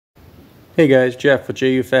Hey guys, Jeff with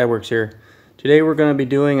JU Fabworks here. Today we're going to be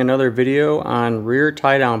doing another video on rear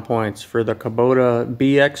tie-down points for the Kubota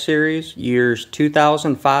BX Series years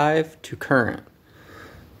 2005 to current.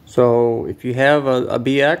 So if you have a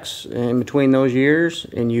BX in between those years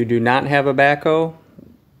and you do not have a backhoe,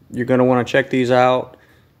 you're going to want to check these out.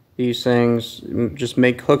 These things just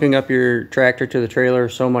make hooking up your tractor to the trailer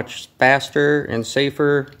so much faster and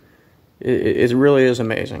safer. It really is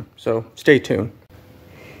amazing. So stay tuned.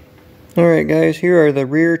 Alright guys, here are the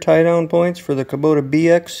rear tie-down points for the Kubota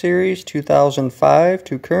BX Series 2005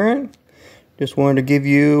 to current. Just wanted to give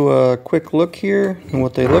you a quick look here and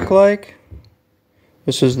what they look like.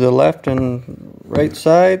 This is the left and right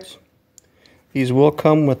sides. These will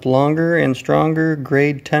come with longer and stronger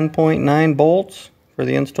grade 10.9 bolts for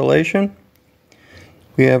the installation.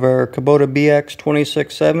 We have our Kubota BX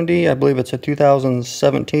 2670, I believe it's a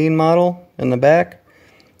 2017 model in the back.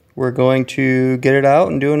 We're going to get it out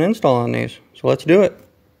and do an install on these. So let's do it.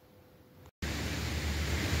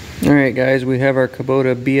 Alright guys, we have our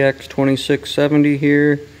Kubota BX 2670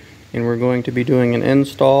 here, and we're going to be doing an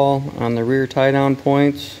install on the rear tie-down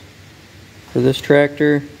points for this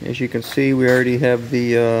tractor. As you can see, we already have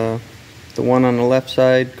the one on the left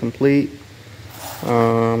side complete,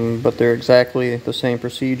 but they're exactly the same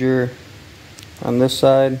procedure on this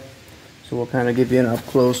side. So we'll kind of give you an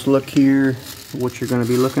up-close look here, what you're going to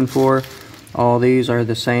be looking for. All these are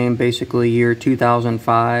the same, basically year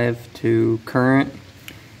 2005 to current.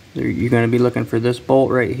 You're going to be looking for this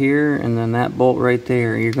bolt right here and then that bolt right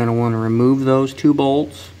there. You're going to want to remove those two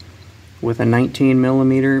bolts with a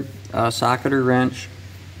 19mm socket or wrench.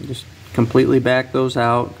 Just completely back those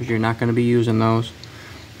out because you're not going to be using those.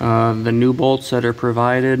 The new bolts that are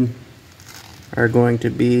provided are going to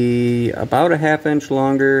be about a ½ inch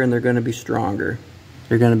longer, and they're going to be stronger.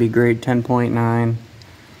 They're going to be grade 10.9.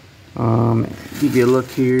 Give you a look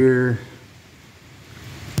here.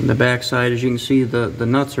 On the back side, as you can see, the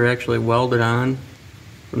nuts are actually welded on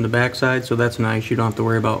from the back side, so that's nice. You don't have to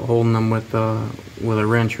worry about holding them with a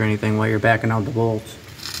wrench or anything while you're backing out the bolts.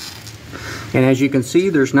 And as you can see,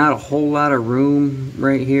 there's not a whole lot of room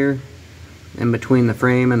right here in between the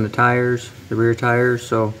frame and the tires, the rear tires.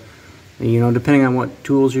 So, you know, depending on what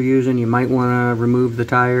tools you're using, you might want to remove the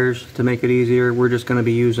tires to make it easier. We're just going to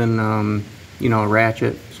be using, you know, a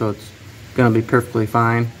ratchet, so it's going to be perfectly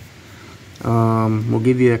fine. We'll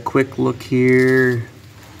give you a quick look here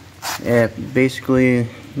at basically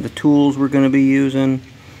the tools we're going to be using.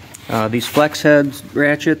 These flex heads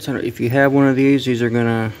ratchets, if you have one of these are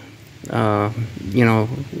going to, you know,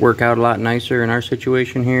 work out a lot nicer in our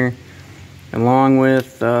situation here. Along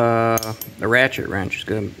with a ratchet wrench is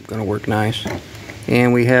going to work nice.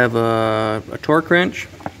 And we have a torque wrench.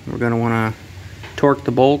 We're going to want to torque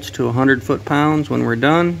the bolts to 100 foot-pounds when we're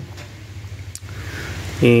done.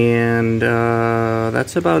 And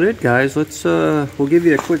that's about it, guys. We'll give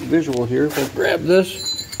you a quick visual here. We'll grab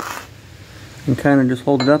this and kind of just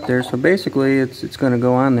hold it up there. So basically it's going to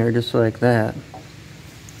go on there just like that.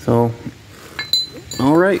 So,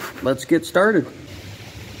 all right, let's get started.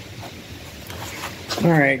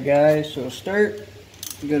 Alright guys, so start,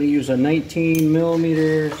 we're going to use a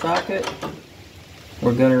 19mm socket.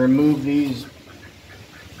 We're going to remove these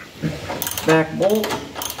back bolts,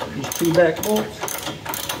 these two back bolts.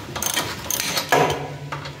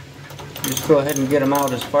 Just go ahead and get them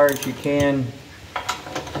out as far as you can.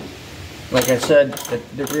 Like I said,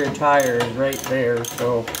 the rear tire is right there,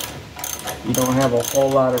 so you don't have a whole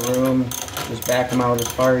lot of room. Just back them out as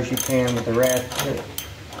far as you can with the ratchet.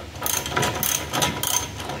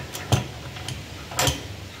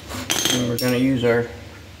 And we're going to use our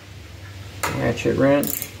ratchet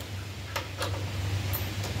wrench.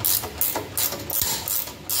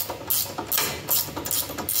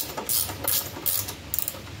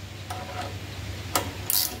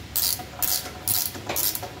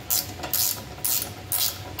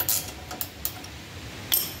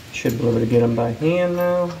 Should be able to get them by hand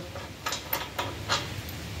now.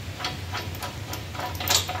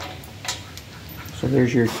 So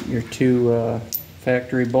there's your two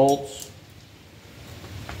factory bolts.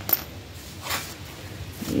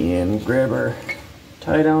 And we'll grab our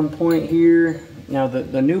tie-down point here. Now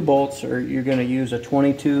the new bolts you're going to use a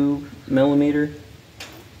 22mm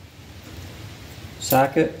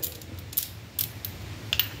socket.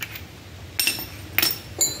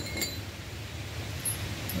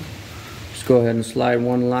 Just go ahead and slide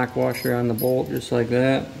one lock washer on the bolt just like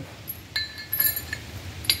that.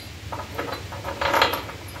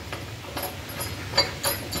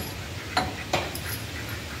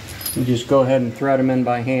 You just go ahead and thread them in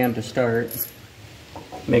by hand to start.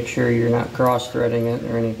 Make sure you're not cross-threading it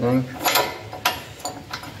or anything.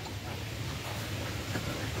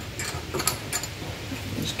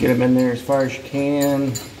 get them in there as far as you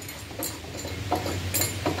can.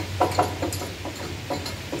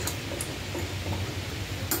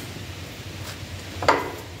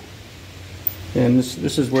 And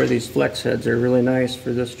this is where these flex heads are really nice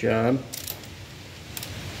for this job.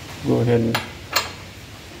 Go ahead and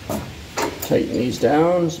tighten these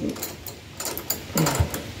down.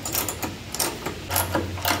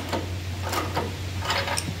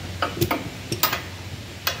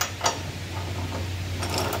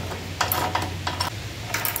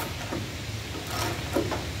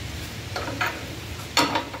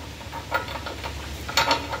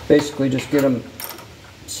 Basically just get them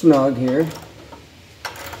snug here.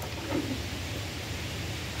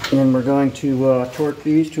 And we're going to torque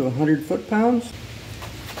these to 100 foot-pounds.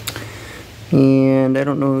 And I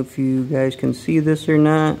don't know if you guys can see this or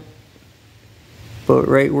not, but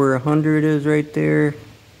right where 100 is right there,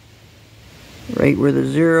 right where the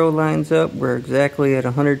 0 lines up, we're exactly at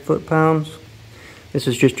 100 foot-pounds. This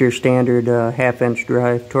is just your standard half-inch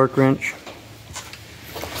drive torque wrench.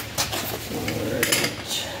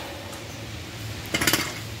 Alright.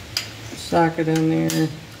 Socket in there.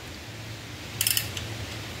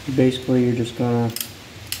 Basically, you're just gonna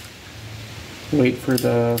wait for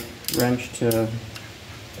the wrench to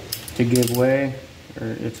give way, or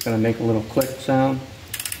it's gonna make a little click sound.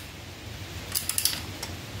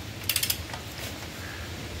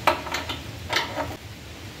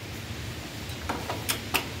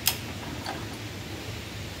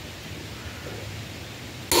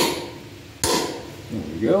 There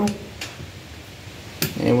we go.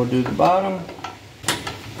 And we'll do the bottom.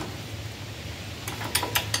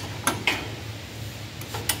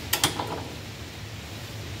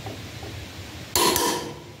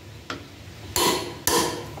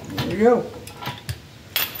 There we go.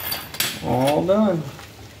 All done.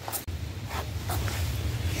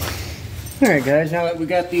 Alright guys, now that we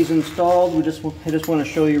got these installed, I just want to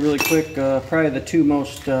show you really quick probably the two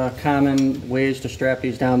most common ways to strap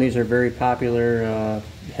these down. These are very popular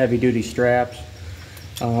heavy duty straps.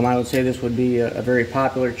 I would say this would be a very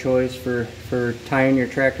popular choice for tying your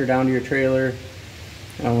tractor down to your trailer,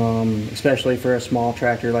 especially for a small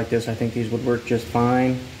tractor like this. I think these would work just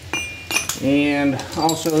fine. And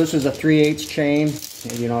also, this is a 3/8 chain.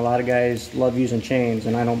 And, you know, a lot of guys love using chains,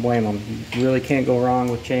 and I don't blame them. You really can't go wrong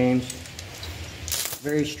with chains.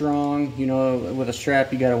 Very strong. You know, with a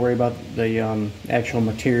strap, you got to worry about the actual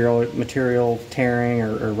material tearing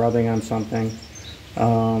or rubbing on something.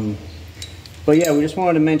 But yeah, we just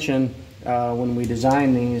wanted to mention when we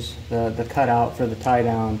designed these, the cutout for the tie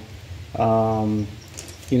down.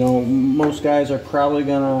 You know, most guys are probably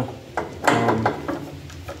gonna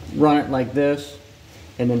run it like this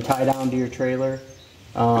and then tie down to your trailer.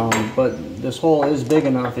 But this hole is big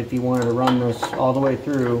enough if you wanted to run this all the way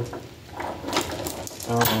through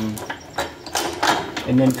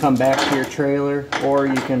and then come back to your trailer, or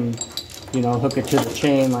you can, you know, hook it to the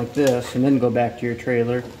chain like this and then go back to your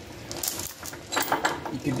trailer.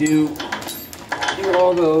 You could do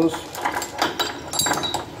all those.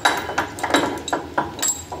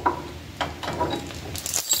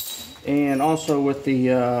 And also with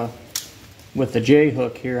the J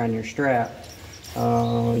hook here on your strap,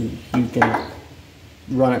 you can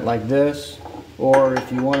run it like this, or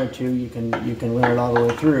if you wanted to, you can run it all the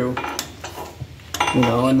way through, you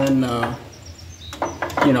know, and then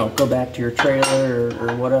you know, go back to your trailer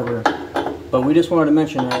or whatever. But we just wanted to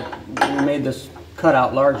mention that we made this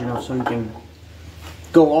cutout large enough so you can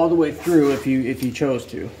go all the way through if you chose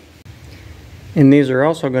to. And these are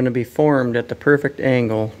also going to be formed at the perfect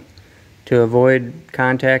angle to avoid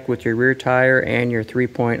contact with your rear tire and your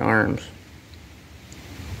 3-point arms.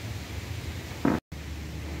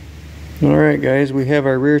 Alright guys, we have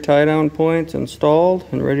our rear tie down points installed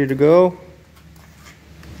and ready to go.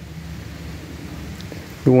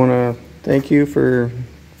 We want to thank you for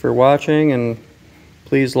watching, and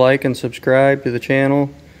please like and subscribe to the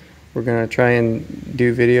channel. We're going to try and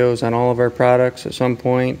do videos on all of our products at some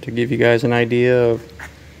point to give you guys an idea of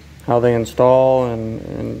how they install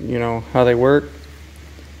and you know, how they work.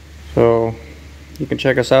 So you can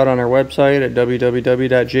check us out on our website at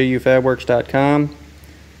www.jufabworks.com.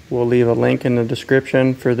 We'll leave a link in the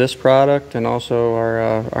description for this product and also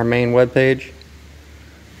our main webpage.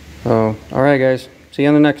 So, alright guys, see you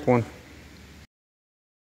on the next one.